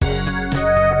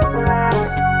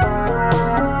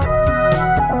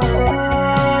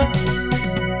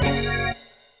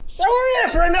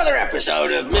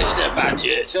episode of Mr.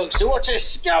 Badger Talks to Utter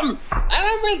Scum, and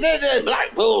I'm with the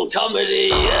Blackpool comedy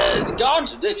god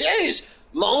that is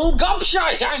Mong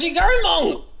Gobshite. How's it going,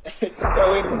 Mong? It's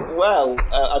going well.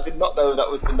 I did not know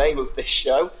that was the name of this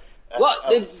show.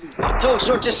 Talks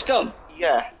to Utter Scum?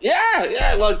 Yeah.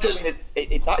 Yeah, well, because... I mean,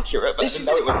 it's accurate, but I didn't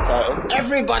know it was the title.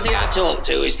 Everybody I talk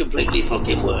to is completely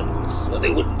fucking worthless, or they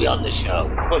wouldn't be on the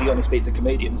show. Well, you only speak to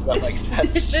comedians, so that makes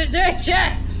sense.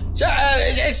 Yeah. So,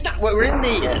 it's not... We're in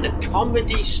the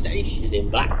comedy station in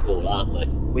Blackpool, aren't we?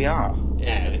 We are.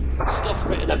 Yeah, stuff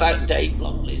written about Dave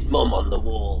Longley's mum on the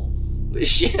wall.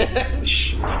 Shh,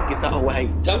 don't give that away.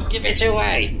 Don't give it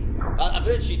away. I've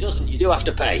heard she doesn't. You do have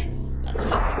to pay.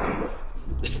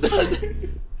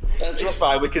 It's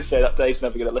fine, we can say that Dave's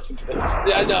never going to listen to this.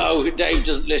 Yeah, no, Dave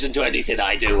doesn't listen to anything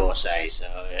I do or say, so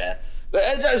yeah.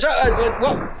 But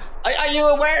what? Are you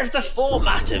aware of the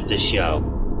format of the show?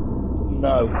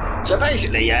 No. So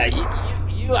basically,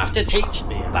 you have to teach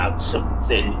me about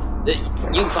something that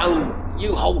you found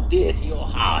you hold dear to your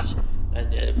heart,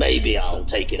 and maybe I'll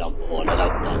take it on board. I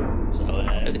don't know. So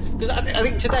because I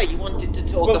think today you wanted to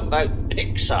talk about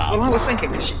Pixar. Well, I was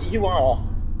thinking because you are.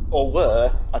 Or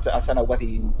were, I don't know whether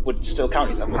you would still count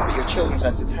yourself as, but you're a children's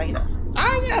entertainer.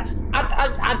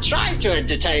 I tried to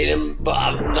entertain them, but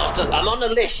I'm not. I'm on a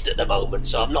list at the moment,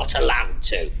 so I'm not allowed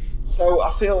to. So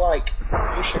I feel like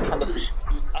you should kind of...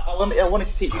 I wanted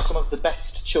to teach you some of the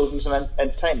best children's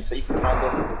entertainment, so you can kind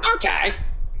of... Okay.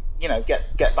 You know,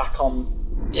 get back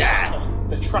on... Yeah.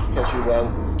 The track, as you will.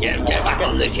 Get back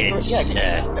on the kids.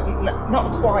 Yeah.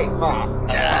 Not quite that.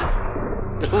 Yeah.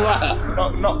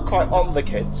 Not quite on the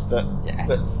kids, but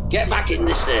get back in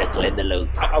the circle, in the loop.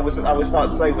 I was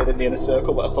about to say within the inner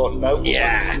circle, but I thought no,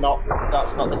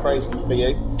 that's not the phrasing for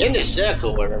you. Inner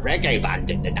circle were a reggae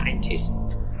band in the 90s.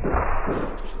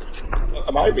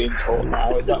 Am I being taught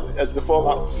now? Is the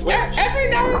format switched? Yeah, every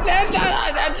now and then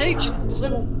I teach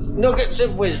some nuggets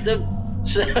of wisdom.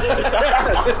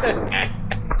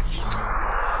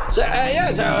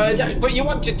 But you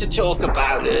wanted to talk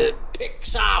about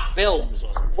Pixar films,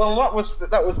 wasn't it? Well, that was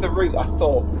the route I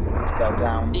thought we would go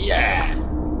down. Yeah.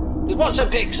 What's a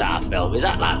Pixar film? Is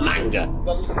that like manga?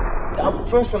 Well,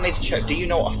 first I need to check. Do you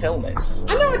know what a film is?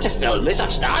 I know what a film is.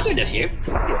 I've started a few.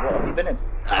 Yeah, what have you been in?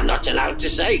 I'm not allowed to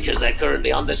say because they're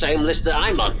currently on the same list that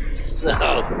I'm on. So.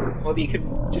 Well, you could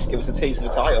just give us a tease of the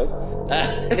title.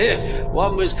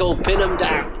 One was called Pin 'Em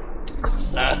Down.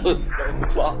 So. What was the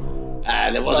plot?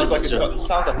 There wasn't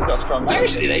sounds like it's got a strong name.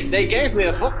 Basically, they gave me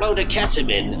a fuckload of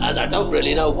ketamine, and I don't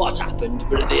really know what happened,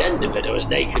 but at the end of it, I was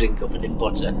naked and covered in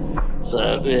butter.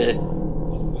 So,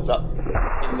 was that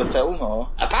in the film, or?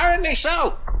 Apparently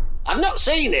so. I've not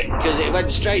seen it, because it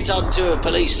went straight onto a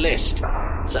police list.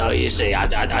 So, you see,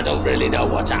 I don't really know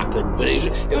what happened, but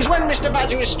it was when Mr.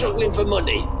 Badger was struggling for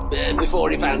money, before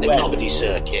he found the comedy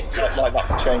circuit. Not like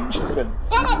that's changed since.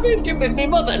 Well, I've moved in with my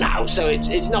mother now, so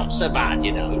it's not so bad,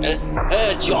 you know.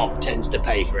 Her job tends to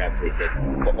pay for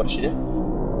everything. What does she do?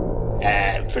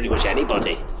 Pretty much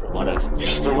anybody, from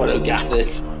what I've gathered.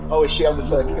 Oh, is she on the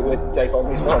circuit with Dave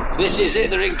Longley's mum? This is it,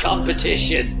 they're in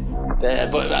competition.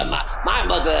 But my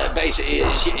mother, basically,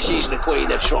 she's the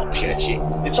queen of Shropshire.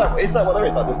 Is that what there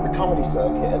is? Like, there's the comedy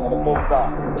circuit, and then above that,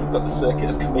 you've got the circuit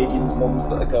of comedians' mums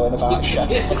that are going about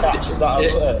chefing for cash. Is that how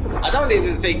it works? I don't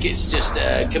even think it's just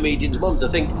comedians' mums. I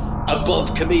think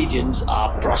above comedians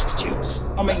are prostitutes.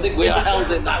 I think we are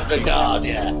held in that regard,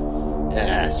 yeah.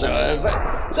 Yeah, so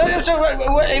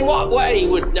in what way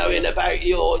would knowing about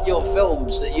your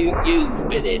films that you've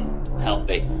been in help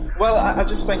me? Well, I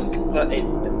just think that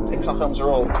Pixar films are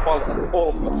all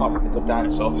of them apart from The Good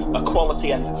Dinosaur, are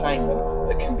quality entertainment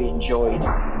that can be enjoyed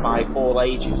by all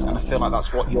ages, and I feel like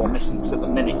that's what you're missing, because at the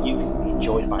minute you can be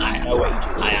enjoyed by no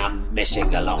ages. I am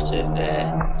missing a lot of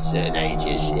certain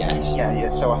ages, yes. Yeah,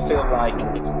 so I feel like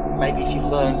it's maybe if you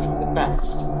learn from the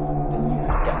best, then you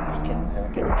can get back in there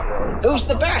and get into Who's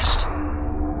the best?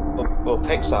 Well,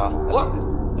 Pixar. What?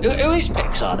 Who is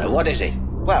Pixar, though? What is he?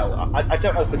 Well, I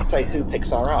don't know if we can say who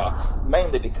Pixar are,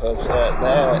 mainly because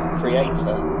their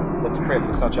creator, the creator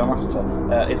of Pixar, John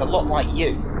Lasseter, is a lot like you,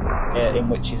 in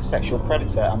which he's a sexual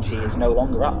predator, and he is no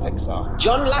longer at Pixar.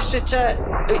 John Lasseter?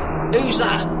 Who's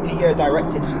that? He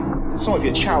directed some of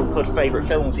your childhood favourite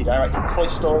films. He directed Toy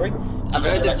Story. I've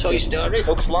heard of Toy Story.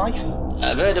 Bug's Life.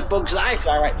 I've heard of Bug's Life. He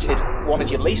directed one of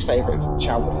your least favourite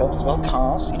childhood films as well,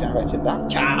 Cars. He directed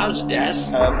that. Cars, yes.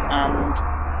 And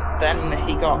then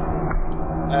he got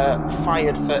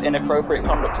fired for inappropriate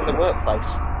conduct in the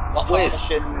workplace. What with?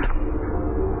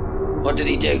 What did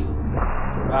he do?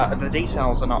 The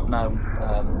details are not known.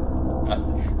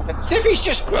 So if he's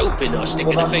just groping or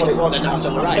sticking a finger, then that's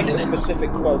all right, isn't it? The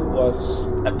specific quote was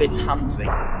a bit handsy.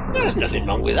 There's nothing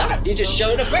wrong with that. You're just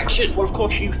showing affection. Well, of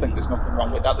course you think there's nothing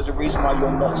wrong with that. There's a reason why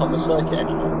you're not on the circuit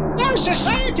anymore. No,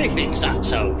 society thinks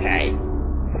that's okay.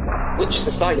 Which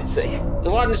society? The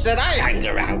ones that I hang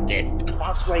around in.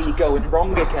 That's where you're going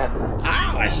wrong again.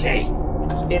 Ah, I see.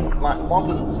 Because in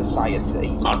modern society...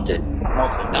 Modern.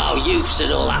 Modern. Oh, youths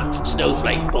and all that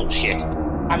snowflake bullshit.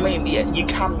 I mean, yeah, you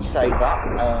can say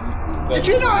that, but... If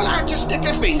you're not allowed to stick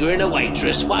a finger in a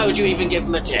waitress, why would you even give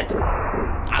them a tip?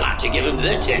 I like to give them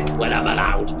the tip when I'm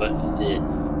allowed, but...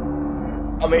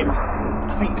 I mean,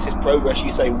 I think this is progress.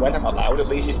 You say when I'm allowed, at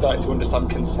least you're starting to understand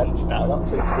consent now, that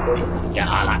seems to be... Yeah,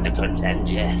 I like the consent,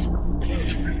 yes.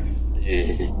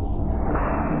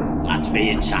 Like to be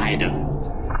inside them.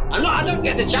 I don't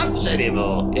get the chance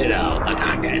anymore, you know. I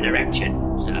can't get an erection.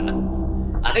 So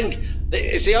I think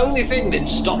it's the only thing that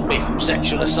stopped me from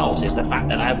sexual assault is the fact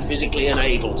that I'm physically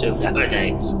unable to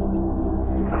nowadays.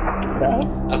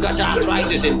 No? I've got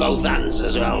arthritis in both hands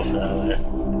as well.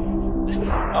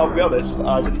 I'll be honest,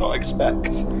 I did not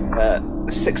expect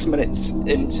 6 minutes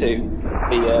into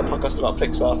the podcast about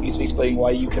Pixar for you to be explaining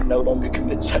why you can no longer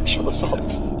commit sexual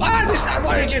assault. I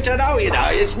wanted you to know, you know,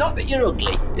 it's not that you're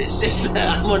ugly, it's just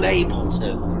that I'm unable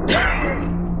to.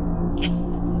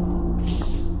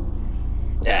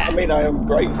 Yeah. I mean, I am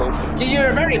grateful. You're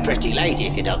a very pretty lady,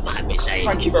 if you don't mind me saying.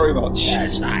 Thank you very much.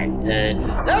 That's fine.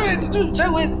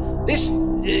 So with this,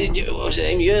 what's his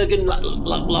name, Jurgen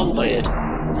Longbeard.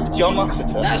 John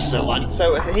Lasseter. That's the one.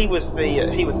 So he was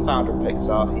the founder of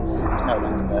Pixar. He's no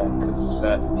longer there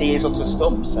because he is utter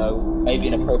scum. So maybe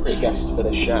an appropriate guest for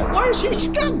this show. Why is he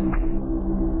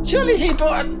scum? Surely he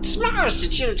brought smiles to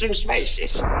children's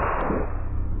faces.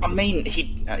 I mean,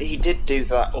 he did do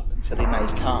that up until he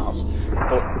made Cars,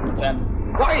 but then...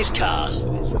 What is Cars?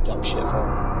 It's a dog shit film.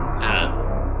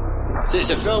 So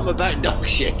it's a film about dog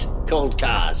shit called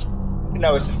Cars?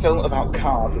 No, it's a film about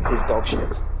cars that is dog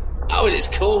shit. Oh, and it's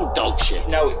called dog shit?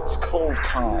 No, it's called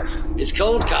Cars. It's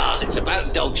called Cars, it's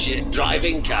about dog shit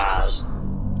driving cars.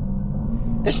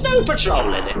 There's Snow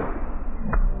Patrol in it.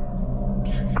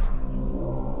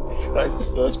 That is the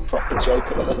first proper joke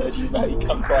I've ever heard you make.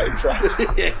 I'm quite impressed.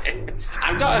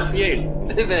 I've got a few.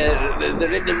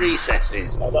 They're in the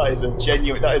recesses. Oh, that is a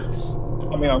genuine... I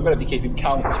mean, I'm going to be keeping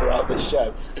count throughout this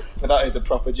show, but that is a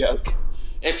proper joke.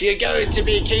 If you're going to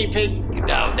be keeping...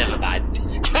 No, never mind.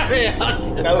 Carry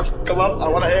on. No, come on. I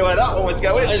want to hear where that one was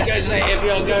going. I was going to say, if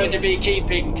you're going to be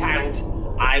keeping count,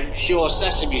 I'm sure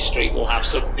Sesame Street will have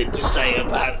something to say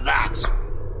about that.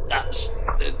 That's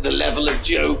the level of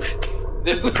joke.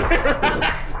 I'll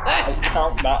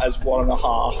count that as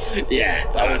 1.5.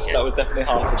 Yeah. That was definitely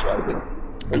half a joke.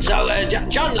 And so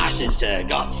John Lasseter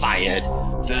got fired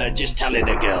for just telling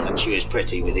a girl that she was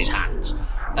pretty with his hands.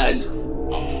 And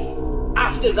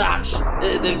after that,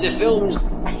 the films...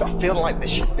 I feel like there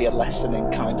should be a lesson in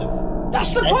kind of...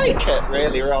 That's the point! Etiquette,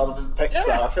 really, rather than Pixar.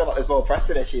 Yeah. I feel like there's more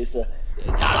pressing issues there.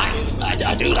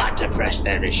 I do like to press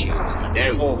their issues, I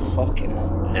do. Oh, fucking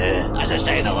hell. As I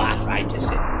say, though, arthritis,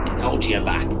 it holds you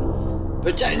back.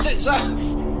 But so I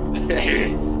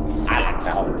like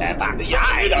to hold their back.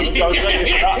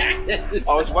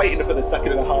 I was waiting for the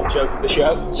 2.5 joke of the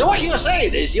show. So what you're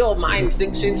saying is your mind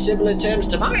thinks in similar terms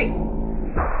to mine?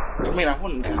 I mean, I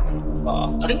wouldn't go that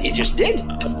far. I think you just did.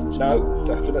 No,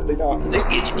 definitely not.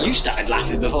 I think you started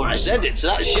laughing before I said it, so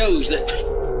that shows that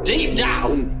deep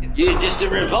down you're just a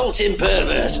revolting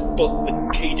pervert. But the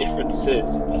key difference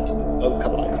is I didn't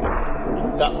vocalise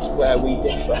it. That's where we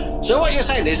differ. So what you're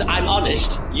saying is I'm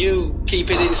honest, you keep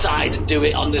it inside and do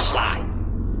it on the sly.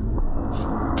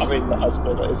 I mean, that is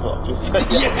what I'm just saying.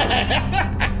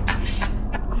 Yeah.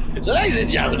 So ladies and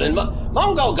gentlemen,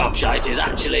 Mongol Gobshite is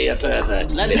actually a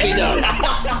pervert. Let it be known.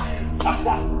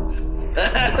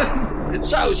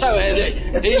 This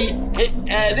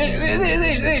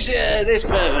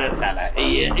pervert fella,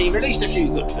 he released a few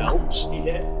good films.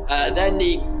 Yeah. Then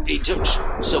he took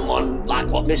someone like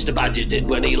what Mr. Badger did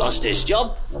when he lost his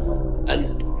job,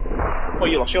 and well,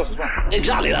 you lost yours as well.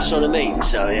 Exactly, that's what I mean.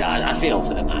 So yeah, I feel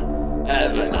for the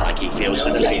man, like he feels for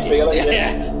the ladies.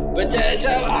 Yeah. But so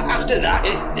after that,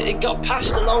 it got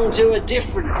passed along to a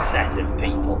different set of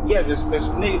people. Yeah, there's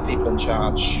new people in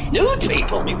charge. Nude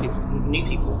people? New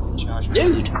people in charge.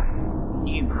 Nude?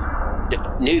 New.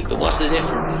 Nude, what's the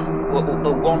difference? Well,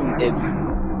 the one is,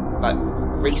 like,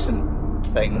 recent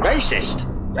thing. Racist?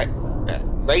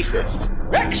 Racist.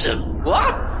 Wrexham?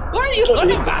 What? What are you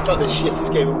on about? It's like the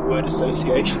shittest game of word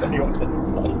association anyone's ever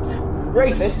played.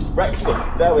 Racist, Wrexham.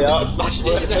 There we are. Smash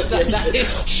word association. That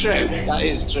is true. That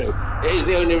is true. It is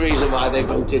the only reason why they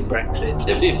voted Brexit,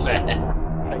 to be fair.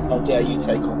 How dare you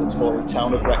take on the Tory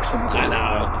town of Wrexham? I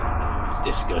know. It's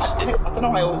disgusting. I don't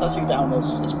know, I always had you down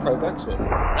as pro-Brexit.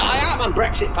 I am on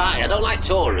Brexit Party. I don't like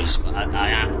Tories, but I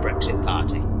am Brexit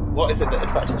Party. What is it that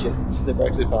attracted you to the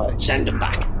Brexit Party? Send them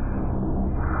back.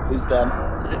 Who's them?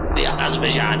 The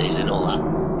Azerbaijanis and all that,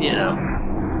 you know.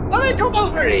 Well, they come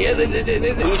over here.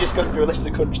 You just go through a list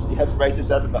of countries you head from A to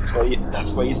Z, and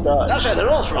that's where you start. That's where they're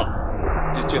all from.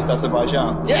 Just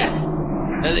Azerbaijan. Yeah.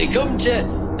 And they come to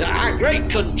our great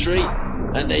country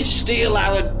and they steal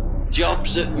our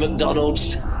jobs at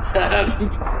McDonald's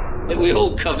that we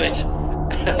all covet.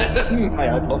 Hey,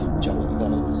 I'd love a job at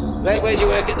McDonald's. Where do you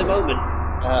work at the moment?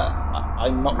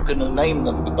 I'm not going to name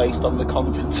them based on the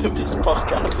content of this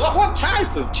podcast. What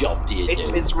type of job do you do?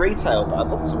 It's retail, but I'd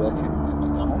love to work at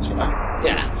McDonald's, you know.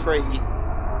 Yeah. Free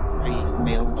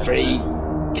meal. Free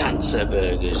cancer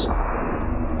burgers.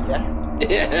 Yeah.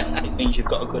 Yeah. It means you've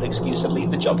got a good excuse to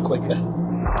leave the job quicker.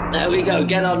 There we go.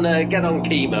 Get on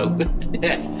chemo.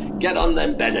 Get on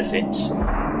them benefits.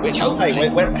 Which hopefully...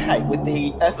 Hey, with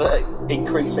the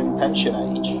ever-increasing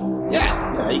pension age...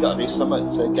 Yeah. You got to do something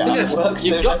to get out of work.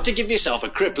 You've got to give yourself a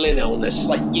crippling illness.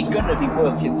 Like, you're going to be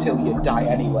working till you die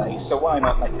anyway, so why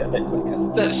not make it a bit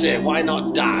quicker? That's it. Why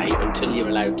not die until you're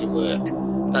allowed to work?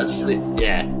 That's the...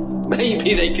 Yeah.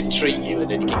 Maybe they can treat you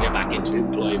and then you can get back into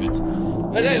employment.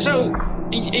 But so,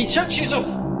 he touches up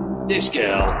this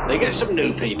girl, they get some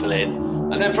new people in,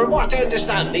 and then from what I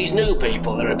understand, these new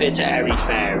people are a bit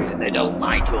airy-fairy and they don't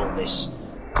like all this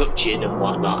touching and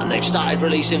whatnot, and they've started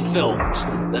releasing films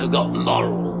that have got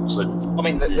morals and... I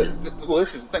mean, well,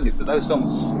 this is the thing, is that those films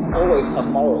always have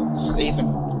morals,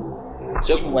 even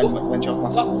when John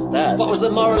Lasseter was there. What was the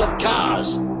moral of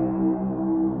Cars?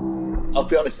 I'll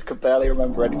be honest, I could barely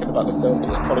remember anything about the film. It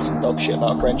was probably some dog shit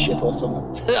about friendship or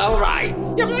something. All right.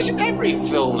 Yeah, but listen, every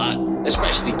film,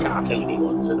 especially cartoony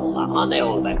ones and all that, aren't they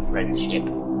all about friendship?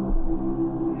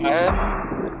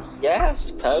 Yeah, I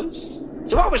suppose.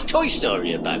 So what was Toy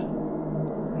Story about?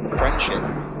 Friendship.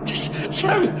 So,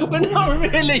 we're not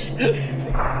really...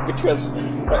 Because,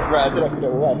 right, I don't know if you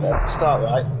know when, at the start,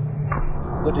 right,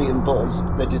 Woody and Buzz,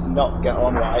 they did not get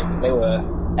on right. They were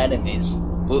enemies.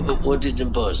 Woody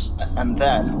and Buzz. And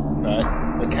then,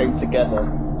 right, they came together.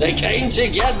 They came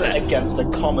together? Against a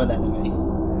common enemy.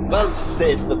 Well,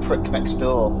 Sid, the prick next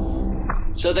door.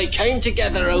 So they came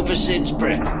together over Sid's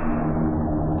prick.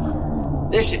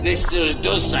 This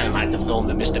does sound like a film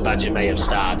that Mr. Badger may have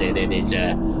starred in his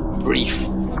brief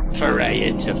foray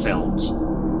into films.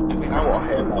 I mean, I want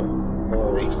to hear about more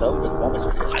of these films, if I'm honest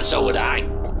with you. And so would I.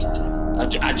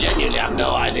 I genuinely have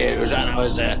no idea. It was when I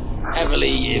was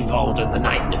heavily involved in the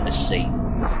night nurse scene.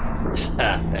 It's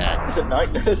a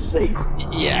night nurse scene?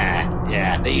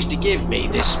 Yeah. They used to give me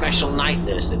this special night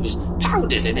nurse that was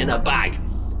powdered and in a bag.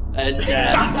 And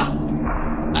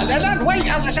and then I'd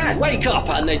wake up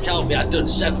and they'd tell me I'd done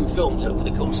 7 films over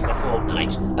the course of a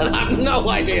fortnight. And I have no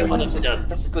idea what I've done.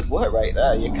 That's a good work right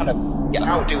there. You're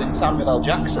outdoing Samuel L.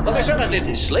 Jackson. Well, they said I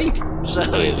didn't sleep. So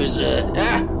it was,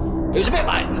 It was a bit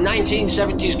like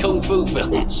 1970s kung fu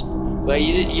films, where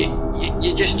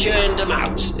you just churned them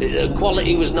out. The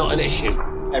quality was not an issue.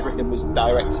 Everything was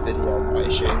direct to video, I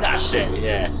assume. That's it,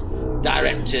 yeah.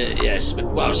 Direct to, yes.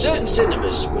 Well, certain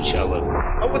cinemas would show them.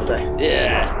 Oh, would they?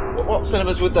 Yeah. What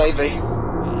cinemas would they be?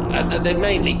 They're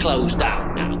mainly closed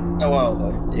down now. Oh, are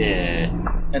they? Yeah.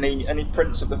 Any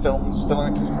prints of the films still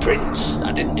exist? Prints?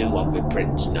 I didn't do one with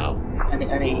prints, no.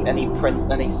 Any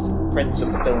prints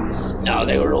of the films? No,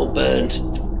 they were all burned.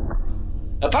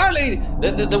 Apparently,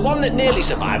 the one that nearly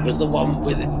survived was the one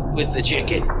with the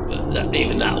chicken. But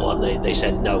even that one, they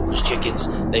said no, because chickens,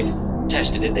 they've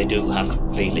tested it, they do have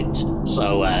feelings.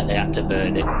 So they had to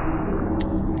burn it.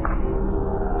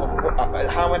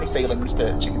 How many feelings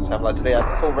do chickens have? Like, do they have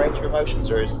the full range of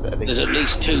emotions, or There's at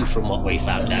least 2 from what we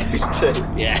found out. At least 2?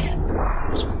 Yeah.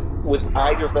 With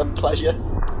either of them pleasure?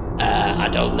 I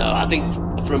don't know. I think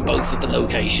from both of the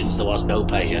locations there was no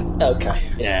pleasure. Okay.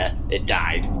 Yeah, it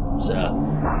died. So.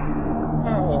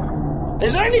 Oh.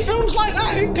 Is there any films like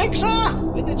that in Pixar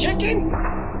with the chicken?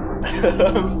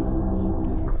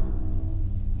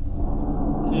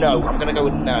 No, I'm gonna go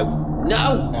with no.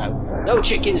 No. No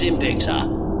chickens in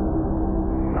Pixar.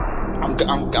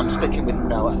 I'm sticking with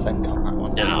no, I think, on that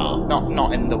one. No.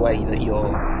 Not in the way that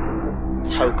you're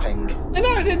hoping.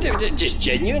 No, just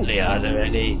genuinely, are there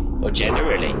any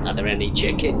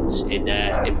chickens in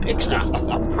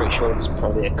Pixar? I'm pretty sure there's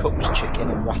probably a cooked chicken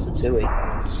in Ratatouille.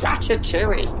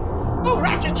 Ratatouille? Oh,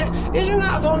 Ratatouille! Isn't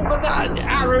that one that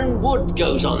Aaron Wood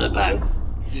goes on about?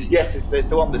 Yes, it's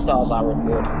the one that stars Aaron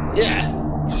Wood. Yeah,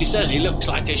 she says he looks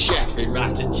like a chef in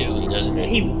Ratatouille, doesn't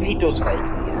he? He does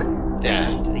vaguely, yeah.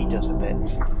 Yeah. He does a bit,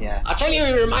 yeah. I'll tell you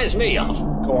who he reminds me of.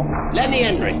 Go on. Lenny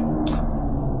Henry.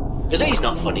 Because he's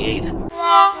not funny either.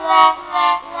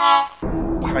 I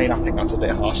mean, I think that's a bit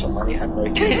harsh on Lenny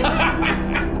Henry.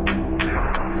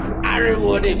 Aaron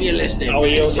Wood, if you're listening to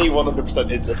he this.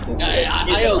 100% is listening to this.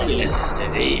 I hope he listens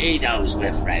to it. He knows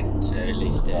we're friends, or at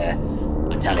least I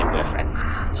tell him we're friends.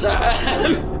 So,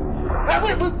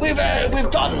 well, we've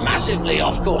gone massively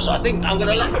off course. I think I'm going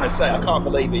to let... I'm going to say, I can't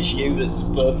believe it's you that's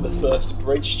burned the first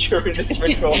bridge during this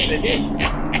recording.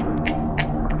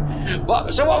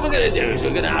 So what we're going to do is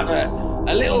we're going to have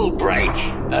a little break,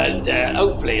 and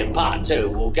hopefully in part 2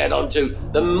 we'll get onto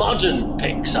the modern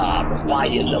Pixar and why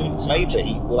you love it.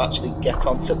 Maybe we'll actually get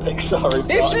onto Pixar in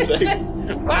part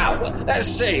 2. Wow, let's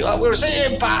see. Well, we'll see you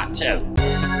in part 2.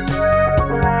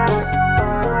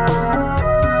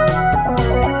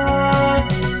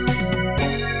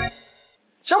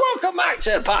 So welcome back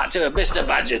to part 2 of Mr.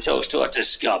 Badger Talks to Utter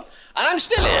Scum, and I'm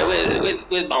still here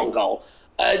with Mongol.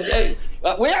 And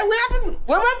we're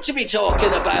meant to be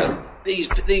talking about these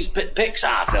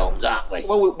Pixar films, aren't we?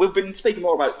 Well, we've been speaking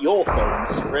more about your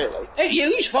films, really. Hey,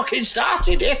 you fucking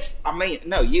started it. I mean,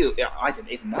 no, you. I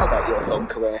didn't even know about your film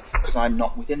career because I'm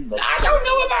not within them. I don't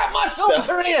know about my film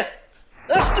career.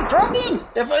 That's the problem.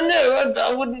 If I knew,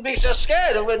 I wouldn't be so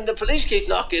scared when the police keep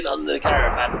knocking on the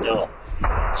caravan door.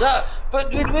 So,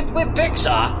 but with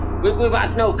Pixar, we've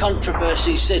had no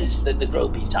controversy since the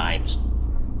Groby times.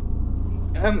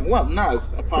 Well, no,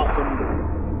 apart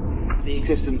from the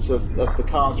existence of the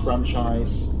Cars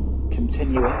franchise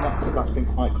continuing, that's been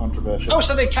quite controversial. Oh,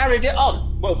 so they carried it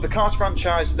on? Well, the Cars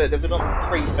franchise, they've done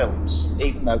 3 films,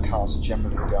 even though Cars are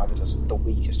generally regarded as the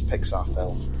weakest Pixar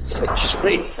film.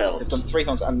 3 films? They've done 3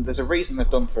 films, and there's a reason they've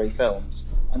done 3 films,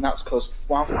 and that's because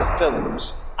whilst the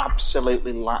films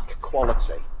absolutely lack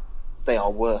quality, they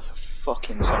are worth a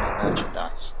fucking ton of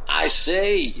merchandise. I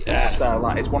see. So,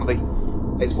 like, it's one of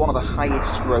the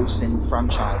highest grossing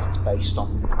franchises based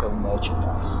on film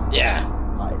merchandise. Yeah.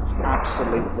 Like, it's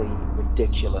absolutely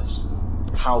ridiculous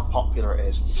how popular it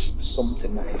is for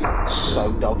something that is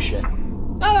so dog shit.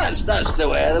 Well, that's the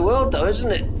way of the world, though,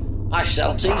 isn't it? I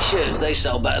sell T-shirts. They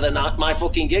sell better than my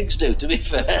fucking gigs do, to be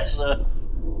fair. So.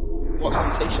 What's on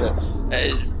the T-shirts?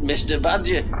 Mr.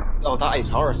 Badger. Oh, that is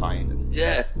horrifying.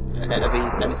 Yeah.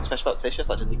 Anything special about T-shirts?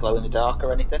 Like, do they glow in the dark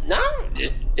or anything? No,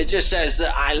 it just says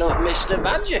that I love Mr.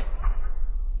 Badger.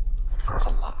 That's a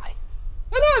lie.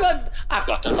 No, I've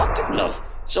got a lot of love.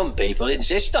 Some people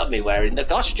insist on me wearing the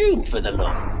costume for the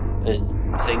love,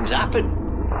 and things happen.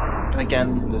 And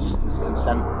again, there's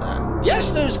consent there.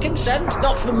 Yes, there's consent,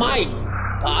 not for my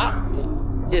part.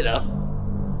 You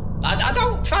know, I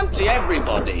don't fancy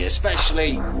everybody,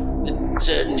 especially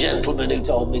certain gentlemen who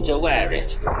told me to wear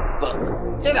it. But,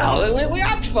 you know, we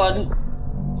had fun.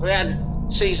 We had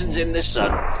seasons in the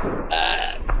sun.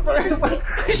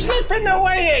 We're slipping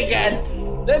away again.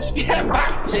 Let's get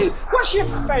back to, what's your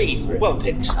favourite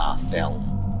Pixar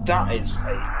film? That is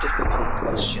a difficult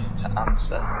question to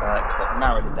answer, because I've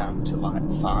narrowed it down to like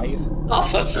 5. Oh,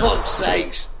 for fuck's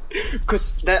sakes.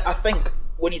 Because I think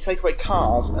when you take away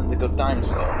Cars and The Good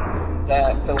Dinosaur,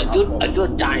 their film A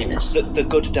good dinosaur. The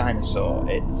Good Dinosaur,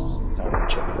 it's not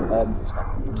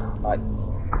good. Like,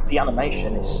 the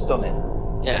animation is stunning.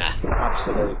 Yeah.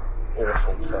 Absolute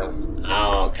awful film.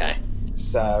 Oh, okay.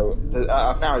 So,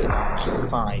 I've narrowed it down to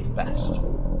 5 best.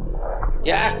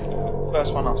 Yeah?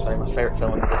 First one I'll say, my favourite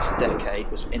film of this decade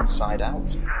was Inside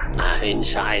Out.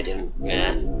 Inside him,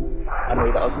 yeah. I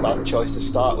knew that was a bad choice to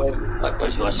start with.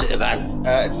 What's it about?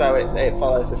 So it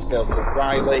follows this girl called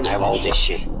Riley. How old is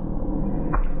she?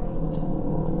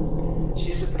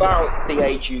 She's about the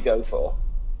age you go for.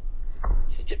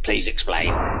 Please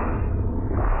explain.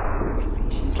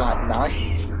 She's like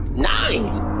 9.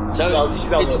 9? So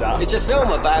she's older than that. It's a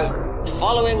film about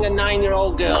following a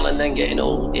 9-year-old girl and then getting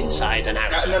all inside and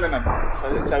out. No.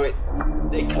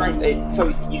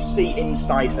 So you see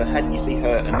inside her head, you see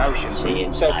her emotions.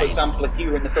 So, for example, if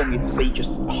you were in the film, you'd see just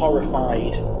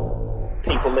horrified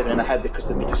people living in her head because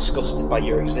they'd be disgusted by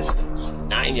your existence.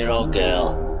 9-year-old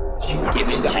girl.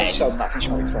 Giving head. I think she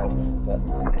might be 12. But,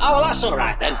 oh, well, that's all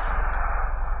right then.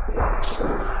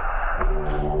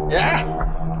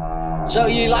 Yeah. So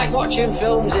you like watching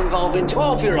films involving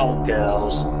 12-year-old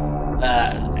girls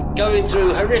going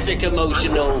through horrific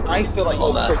emotional... I feel like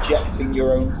you're projecting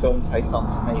your own film taste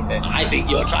onto me here. I think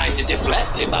you're trying to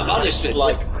deflect, if I'm honest with you.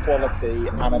 Like quality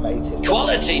animated.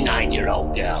 Quality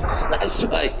 9-year-old girls. That's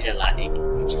what you like.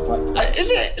 It's just like... is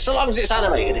it? So long as it's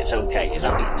animated, it's okay. Is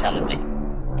that what you're telling me?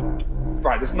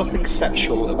 Right, there's nothing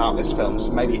sexual about this film,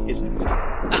 so maybe it isn't.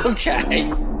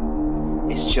 Okay.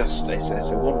 It's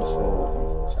a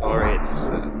wonderful story.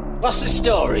 What's the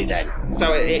story then?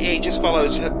 So it just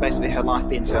follows basically her life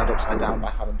being turned upside down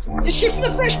by having to... Is she from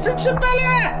the Fresh Prince of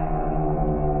Bel-Air?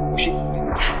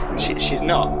 she's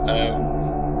not,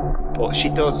 but she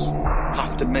does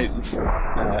have to move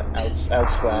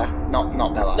elsewhere. Not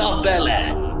Bel Air. Not Bel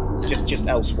Air. Just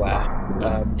elsewhere.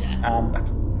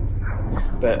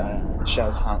 But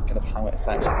shows how it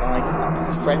affects life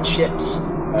and friendships.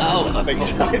 For things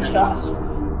fuck's like sake. that,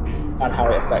 and how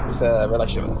it affects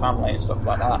relationship with the family and stuff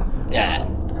like that. Yeah.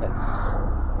 And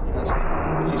there's a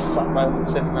few slap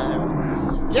moments in there.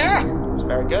 It's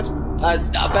very good. I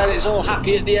bet it's all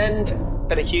happy at the end.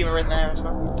 Bit of humour in there as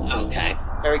well. Okay.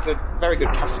 Very good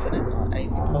casting in like Amy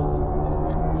Poehler, isn't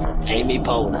it? Amy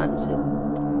Poehler's in.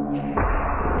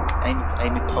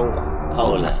 Amy Poehler.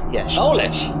 Poehler. Yeah.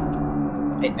 Polish.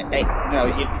 No,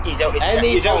 you don't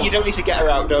need to you don't need to get her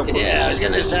out, don't you? Yeah, I was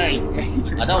going to say.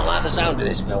 I don't like the sound of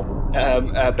this film.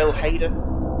 Bill Hader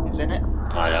is in it.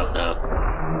 I don't know.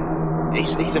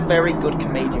 He's a very good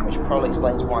comedian, which probably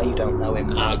explains why you don't know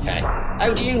him. Okay.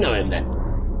 How do you know him then?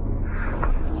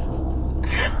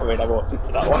 I mean, I walked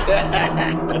into that one.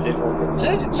 I did walk into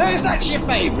that. So if that's your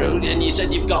favourite, and you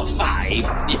said you've got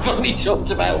 5, you've only talked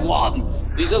about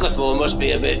 1, these other 4 must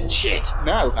be a bit shit.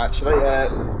 No, actually,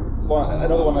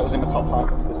 another one that was in the top 5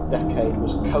 films this decade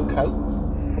was Coco.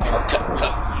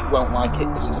 You won't like it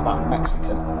because it's about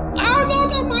Mexican. Oh, no, I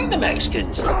don't mind the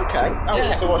Mexicans. Okay.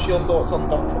 So what's your thoughts on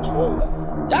Dr. Explore?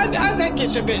 I think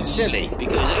it's a bit silly,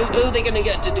 because who are they going to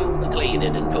get to do the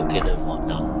cleaning and cooking and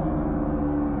whatnot?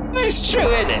 It's true,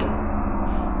 isn't it?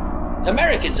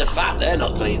 Americans are fat, they're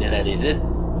not cleaning anything.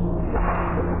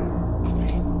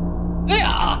 They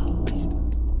are.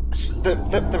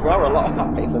 There are a lot of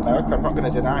fat people in America, I'm not going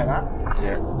to deny that.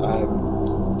 Yeah.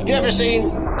 Have you ever seen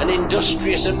an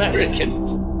industrious American?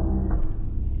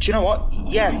 Do you know what?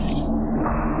 Yes.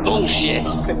 Bullshit.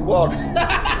 I've seen one.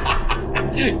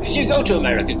 Because you go to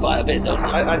America quite a bit, don't you?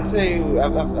 I do.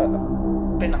 I've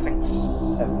been, I think,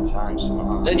 7 times, something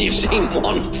like that. And you've seen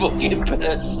one fucking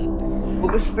person.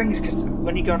 Well, this thing is because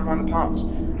when you're going around the parks,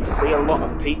 you see a lot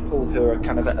of people who are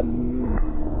kind of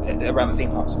around the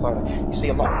theme parks in Florida. You see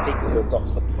a lot of people who have got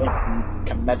to the point of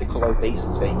kind of medical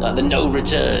obesity. Like the no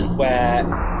return. Where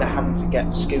they're having to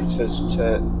get scooters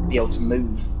to be able to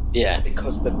move. Yeah.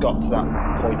 Because they've got to that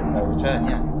point of no return,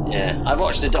 Yeah. I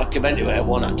watched a documentary where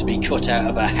one had to be cut out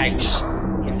of a house.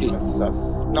 Yes, I've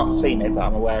not seen it, but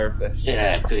I'm aware of this.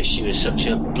 Yeah, because she was such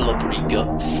a blubbery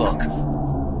gut fuck.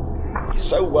 You're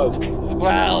so woke.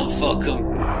 Well, fuck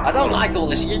 'em. I don't like all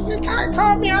this. You can't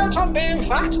call me out on being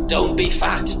fat. Don't be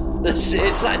fat.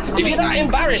 It's like, if you're that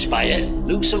embarrassed by it,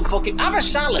 lose some fucking... Have a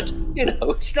salad. You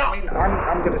know, it's not... I mean,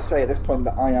 I'm going to say at this point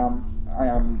that I am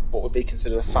what would be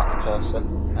considered a fat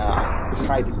person. I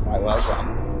hide it quite well,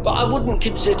 but I wouldn't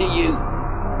consider you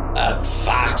a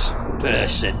fat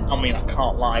person. I mean, I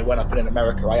can't lie. When I've been in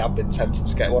America, I have been tempted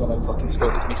to get one of them fucking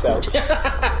scooters myself.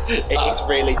 It's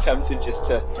really tempting just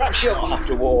to perhaps you're, not have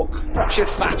to walk. Perhaps you're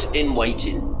fat in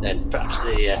waiting, then. Perhaps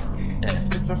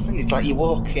because the thing is, like, you're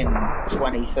walking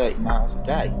 20, 30 miles a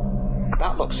day.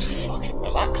 That looks fucking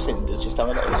relaxing, just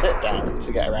having a little sit down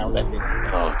to get around everything.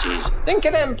 Oh, jeez. Think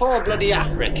of them poor bloody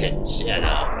Africans, you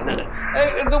know.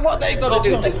 What they got to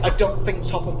do I don't think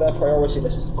top of their priority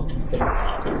list is a fucking theme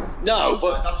park. No,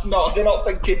 but... They're not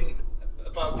thinking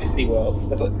about Disney World.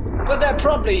 But they're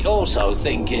probably also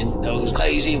thinking, those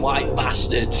lazy white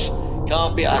bastards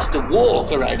can't be asked to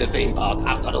walk around a theme park.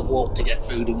 I've got to walk to get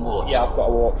food and water. Yeah, I've got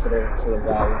to walk to the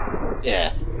well.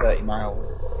 Yeah. 30 miles.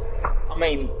 I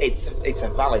mean, it's a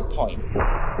valid point.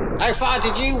 How far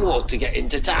did you walk to get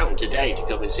into town today to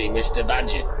come and see Mr.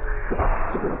 Badger?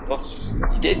 Bus.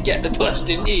 You did get the bus,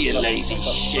 didn't you, you lazy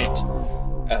shit?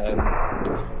 I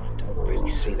don't really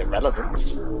see the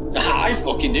relevance. I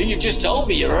fucking do. You just told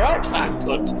me you're a right fat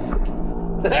cunt.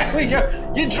 There we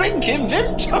go. You're drinking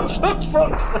Vimto, for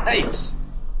fuck's sakes.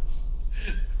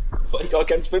 What you got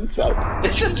against Vimto?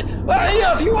 Well, you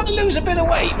know, if you want to lose a bit of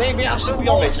weight, maybe have some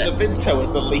water. Honest, the Vimto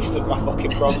is the least of my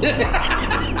fucking problems.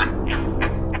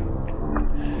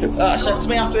 Talk to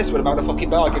me after this one about a fucking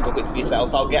bargain bucket to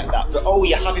yourself, I'll get that. But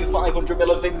you're having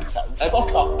 500ml of Vimto?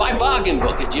 Fuck off. By bargain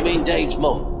bucket, do you mean Dave's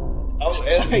mum? Oh,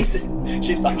 really?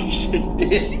 She's back, is she?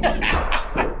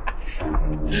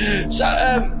 So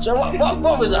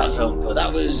what was that film called?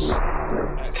 That was...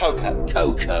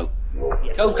 Coco.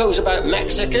 Yes. Coco's about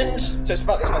Mexicans? So it's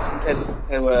about this Mexican kid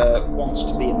who wants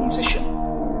to be a musician,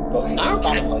 but his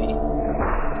family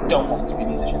don't want to be a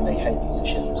musician, they hate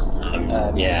musicians.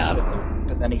 Yeah.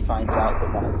 But then he finds out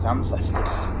that one of his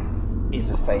ancestors is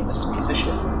a famous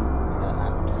musician.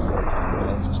 And so it kind of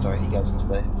follows the story. He goes into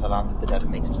the land of the dead and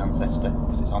meets his ancestor,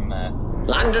 because it's on there.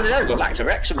 Land of the Dead? Go back to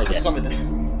Wrexham again.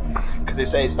 Because they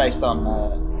say it's based on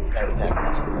David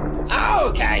Devlin. Oh,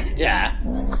 okay, yeah.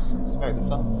 It's a very good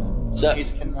film. So,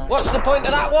 Music in there. what's the point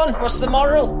of that one? What's the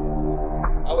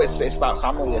moral? Oh, it's about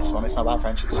family, this one. It's not about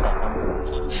friendship, it's about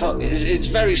family. Fuck, it's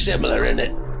very similar, isn't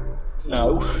it?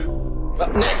 No.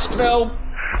 Next film.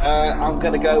 I'm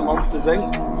gonna go Monsters,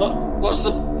 Inc. What's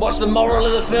the moral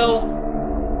of the film?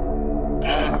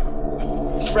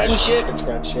 Friendship. It's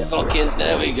friendship. Fucking,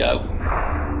 there we go.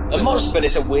 But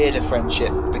it's a weirder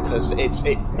friendship because it's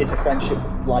a friendship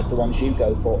like the ones you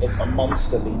go for. It's a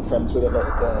monster being friends with a little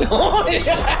girl.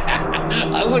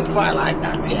 I would quite like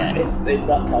that. Yeah. It's that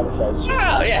kind of friendship.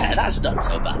 Oh yeah, that's not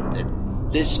so bad then.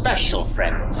 There's special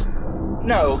friends.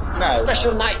 No.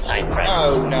 Special nighttime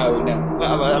friends. No.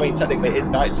 I mean, technically it is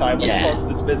nighttime when Yeah. the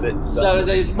monsters visit. So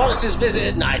the monsters visit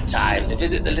at nighttime. They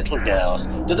visit the little girls.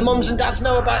 Do the mums and dads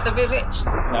know about the visits?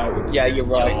 No, yeah, you're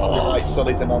right. Oh. You're right.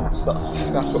 Sully's a nonce. That's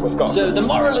what we've got. So the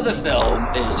moral of the film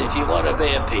is, if you want to be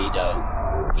a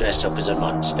pedo, dress up as a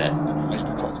monster.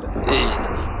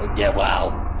 Yeah,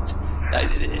 well,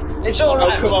 it's all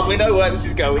right. Oh, come on, we know where this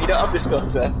is going. You don't have to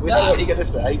stutter. We know what you're going to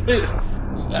say.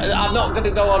 I'm not going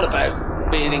to go on about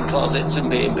being in closets and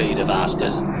being paedophiles,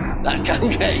 because that can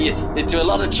get you into a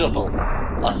lot of trouble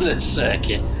on the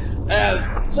circuit.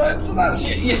 So that's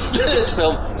your third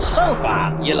film. So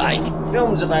far, you like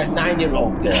films about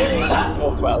 9-year-old girls.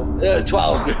 Or 12.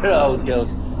 12-year-old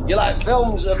girls. You like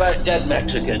films about dead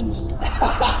Mexicans.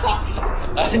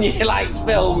 And you like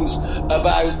films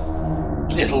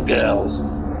about little girls.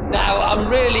 Now, I'm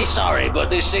really sorry, but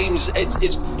this seems...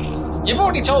 It's. You've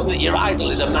already told me that your idol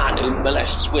is a man who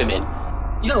molests women.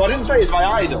 No, I didn't say he's my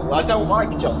idol. I don't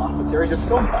like John Lasseter. He's a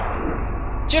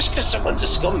scumbag. Just because someone's a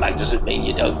scumbag doesn't mean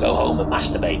you don't go home and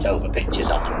masturbate over pictures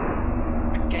of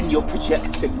them. Again, you're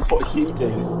projecting what you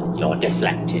do. You're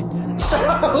deflecting. So,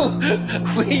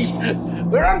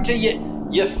 we're on to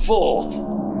your fourth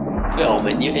film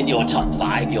in your top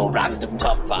 5, your random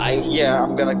top 5. Yeah,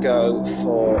 I'm going to go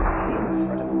for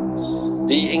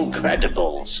The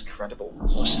Incredibles. The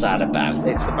Incredibles. What's that about?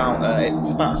 It's about a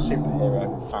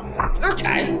superhero family.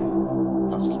 Okay.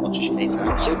 That's as much as you need to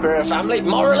know. Superhero family.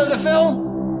 Moral of the film?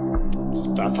 It's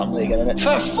about family again, isn't it?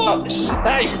 For fuck's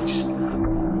sakes!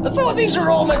 I thought these were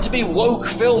all meant to be woke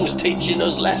films teaching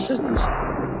us lessons.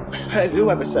 Hey,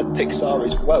 whoever said Pixar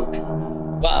is woke?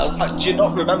 Well, do you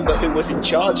not remember who was in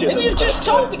charge of it? And you just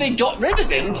told me they got rid of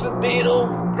him for being all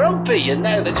grumpy, and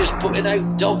now they're just putting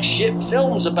out dog shit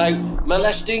films about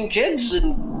molesting kids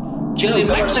and killing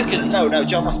Mexicans. No,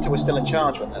 John Lasseter was still in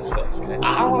charge when those films came.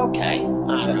 Oh, okay.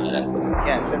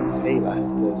 Yeah, since he left,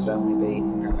 there's only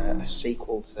been a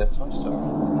sequel to Toy Story.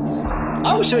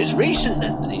 Oh, so it's recent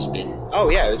then that he's been... Oh,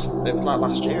 yeah, it was like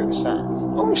last year it was set.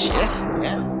 Oh, shit.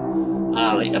 Yeah.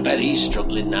 I bet he's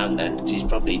struggling now then. He's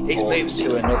moved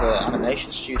to another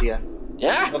animation studio.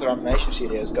 Yeah? Another animation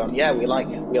studio's gone, yeah, we like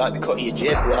the cut of your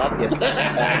jib, we'll have you.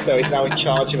 So he's now in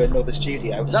charge of another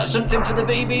studio. Is that something for the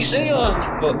BBC or...?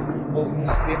 Well,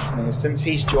 this is the interesting thing, is since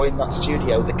he's joined that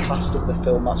studio, the cast of the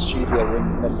film that studio were in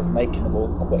the middle of making them all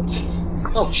quit.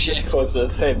 Oh, shit. Because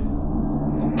of him.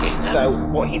 Okay, so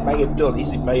what he may have done is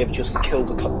he may have just killed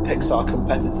a Pixar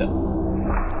competitor.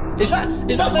 Is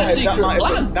that their secret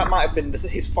plan? That might have been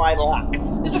his final act.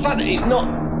 It's the fact that he's not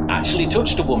actually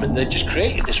touched a woman. They've just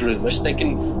created this rumour so they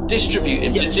can distribute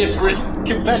him to different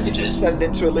competitors. Send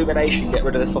him to Illumination, get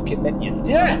rid of the fucking minions.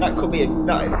 Yeah. That could be a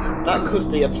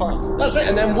plan. That's it.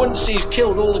 And then once he's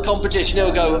killed all the competition,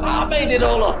 he'll go, I made it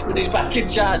all up, and he's back in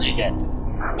charge again.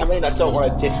 I mean, I don't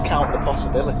want to discount the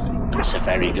possibility. That's a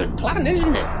very good plan,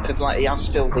 isn't it? Because he has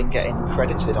still been getting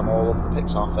credited on all of the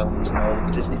Pixar films and all of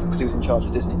the Disney, because he was in charge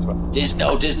of Disney as well.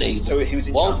 Disney. So he was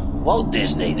in Walt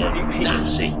Disney, the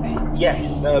Nazi.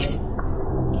 Yes. John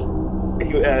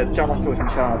Lasseter was in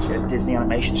charge at Disney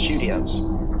Animation Studios.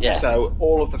 Yeah. So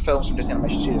all of the films from Disney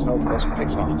Animation Studios and all the films from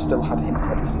Pixar have still had him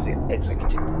credited as the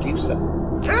executive producer.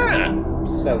 Ah.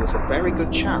 So there's a very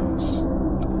good chance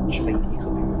that actually he could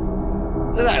be.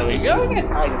 There we go then.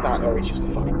 Either that or he's just a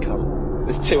fucking cunt.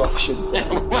 There's two options.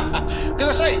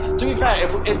 Because I say, to be fair,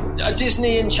 if are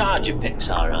Disney in charge of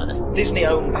Pixar, are they? Disney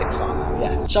own Pixar,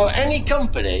 yes. So any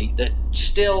company that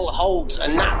still holds a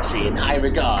Nazi in high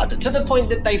regard, to the point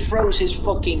that they froze his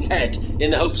fucking head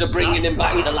in the hopes of bringing him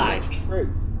back to life. True.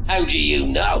 How do you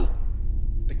know?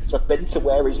 Because I've been to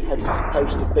where his head is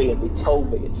supposed to be and they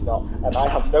told me it's not, and I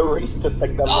have no reason to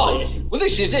think they're lying. Well,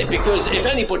 this is it, because if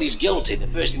anybody's guilty, the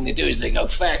first thing they do is they go,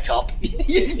 fair cop,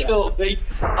 you've caught me.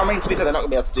 I mean, to be fair, they're not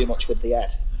going to be able to do much with the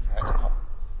head. It's not.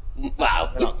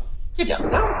 Well, you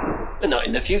don't know. They're not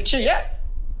in the future yet.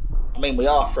 I mean, we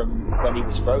are from when he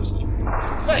was frozen.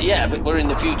 Well, yeah, but we're in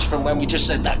the future from when we just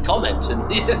said that comment, and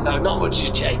not much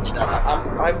has changed, has it?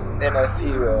 I'm in a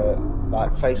few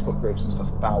like Facebook groups and stuff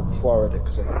about Florida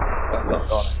because I've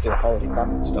gone to do a holiday plan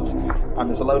and stuff, and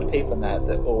there's a load of people in there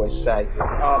that always say,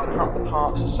 "Oh, the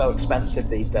parks are so expensive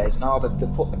these days, and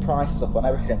they've put the prices up on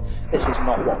everything. This is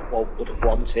not what Walt would have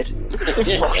wanted."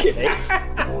 It fucking is.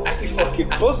 I'd be fucking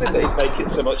buzzing that he's making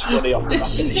so much money off the back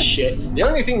of this shit. The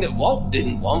only thing that Walt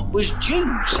didn't want was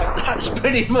Jews. That's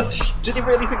pretty much. Did he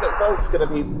really think that Walt's going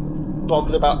to be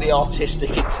bothered about the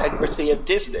artistic integrity of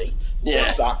Disney? Yeah.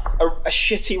 What's that? A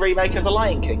shitty remake of The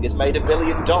Lion King has made $1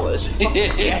 billion. Fucking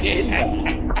get in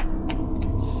there.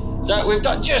 So we've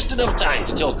got just enough time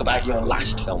to talk about your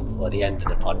last film before the end of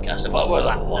the podcast. What was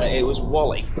that one? It was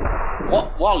Wall-E.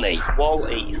 What? Wall-E?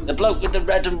 Wall-E. The bloke with the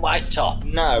red and white top?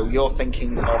 No, you're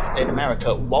thinking of, in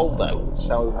America, Waldo.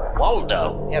 So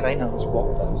Waldo? yeah, they know as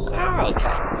Waldos. Oh,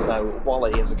 okay. So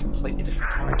Wall-E is a completely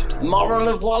different character. Moral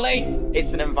of Wall-E?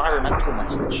 It's an environmental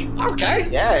message. Okay.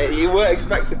 Yeah, you were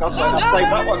expecting that's why I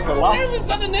saved that one to last. Yeah, we've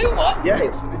got a new one. Yeah,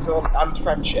 it's all and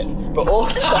friendship, but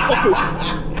also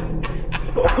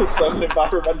also an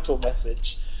environmental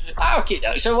message. Okay,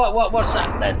 so what's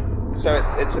that then? So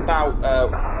it's about a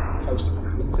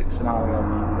post-apocalyptic scenario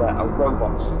where a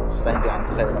robot's staying behind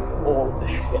clearing up all of the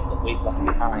shit that we've left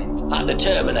behind. Like the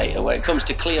Terminator, where it comes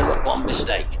to clear up one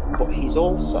mistake. But he's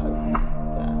also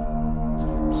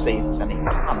to see if there's any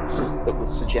plants that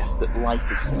would suggest that life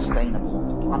is sustainable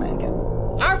on the planet again.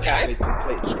 So Okay. we've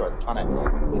completely destroyed the planet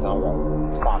with our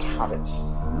own bad habits.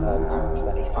 And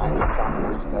then he finds a plan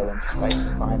to go into space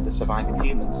and find the surviving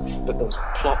humans. But there was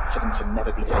a plot for them to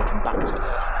never be taken back to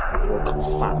Earth. They all got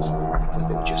fat because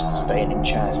they were just staying in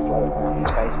chairs floating around in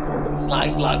space.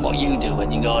 Like what you do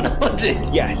when you go on holiday.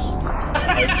 Yes.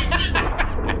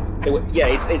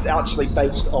 It's actually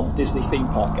based on Disney theme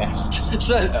park guests.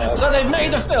 So they've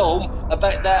made a film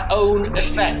about their own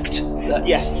effect.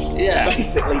 Yes. Yeah.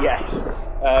 Basically, yes.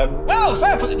 Well,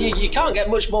 fair play. You can't get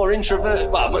much more much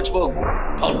more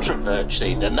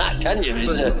controversy than that, can you?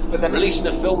 But then Releasing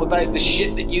a film about the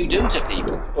shit that you do to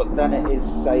people. But then it is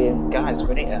saying, guys,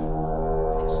 we need to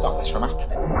stop this from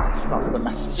happening. That's the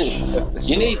message of this.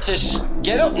 You need to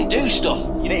get up and do stuff.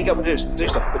 You need to go and do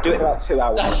stuff, but do it in about 2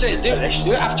 hours. That's it. Do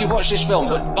it after you watch this film,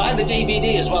 but buy the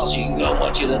DVD as well so you can go and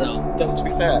watch it at home. Though, to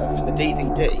be fair, for the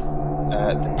DVD,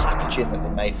 the packaging that they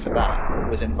made for that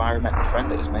was environmentally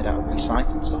friendly. It was made out of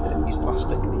recycled stuff. They didn't use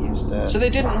plastic. They used. So they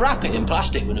didn't wrap it in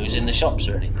plastic when it was in the shops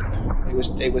or anything?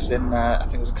 It was in. I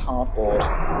think it was a cardboard.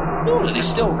 No, they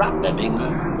still wrap them in.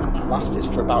 It lasted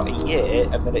for about a year,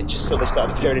 and then it just suddenly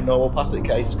started appearing in normal plastic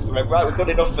cases because they went, right, we've done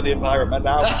enough for the environment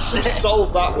now. That's We've it.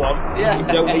 solved that one. Yeah.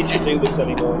 We don't need to do this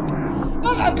anymore.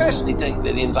 I personally think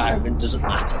that the environment doesn't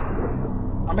matter.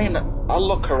 I mean, I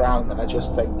look around and I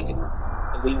just think,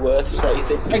 are we worth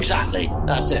saving? Exactly.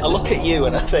 That's it. I look at you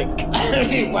and I think,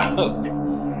 Wow.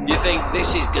 You think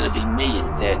this is going to be me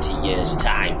in 30 years'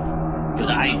 time? Because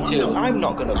I too. I'm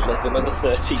not going to live another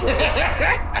 30 years.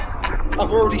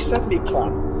 I've already said my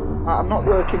plan. I'm not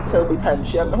working till my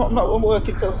pension. I'm not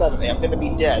working till 70. I'm going to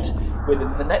be dead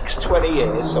within the next 20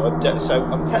 years. So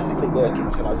I'm technically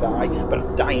working till I die, but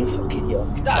I'm dying fucking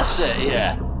young. That's it,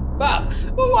 yeah. Well,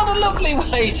 what a lovely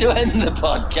way to end the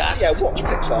podcast. Yeah, watch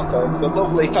Pixar films. They're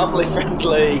lovely,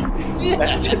 family-friendly,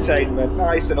 entertainment,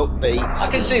 nice and upbeat.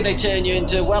 I can see they turn you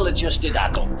into well-adjusted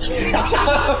adults.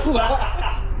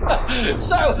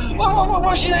 So,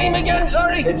 what's your name again,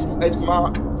 sorry? It's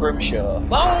Mark Grimshaw.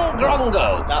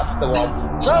 Mongrongo. That's the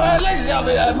one. So, ladies and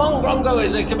gentlemen, Mongrongo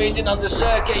is a comedian on the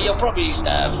circuit. You'll probably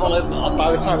follow him on... By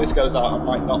the time this goes out, I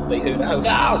might not be. Who knows?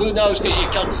 No, who knows, because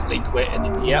you're constantly quitting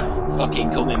and Yep.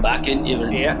 fucking coming back, ain't you?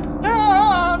 And, Yep.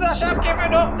 I've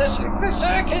given up. The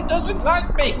circuit doesn't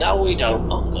like me. No, we don't,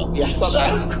 Mongo. Yes, But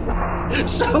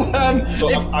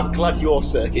I'm glad your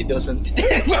circuit doesn't.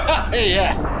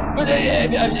 Yeah. But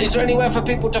is there anywhere for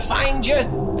people to find you?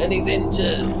 Anything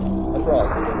to... I'd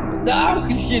rather. No,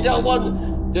 you don't want...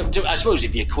 I suppose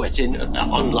if you're quitting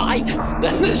on life,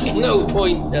 then there's no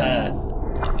point...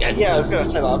 Yeah, I was going to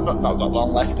say that I've not got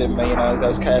long left in me, you know,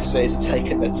 those KFCs are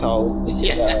taking their toll.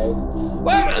 Yeah. So.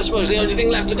 Well, I suppose the only thing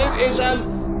left to do is,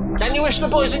 can you wish the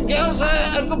boys and girls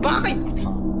a goodbye? I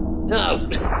can't. No.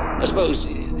 I suppose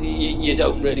you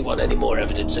don't really want any more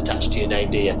evidence attached to your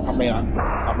name, do you? I mean,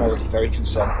 I'm already very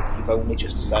concerned that you've only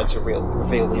just decided to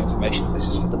reveal the information that this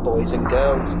is for the boys and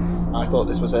girls. I thought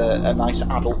this was a nice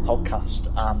adult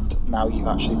podcast, and now you've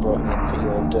actually brought me into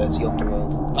your dirty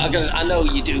underworld. Because I know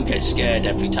you do get scared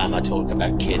every time I talk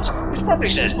about kids, which probably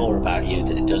says more about you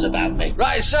than it does about me.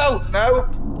 Right, so... No.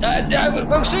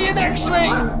 We'll see you next week.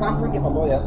 I'm ringing my lawyer.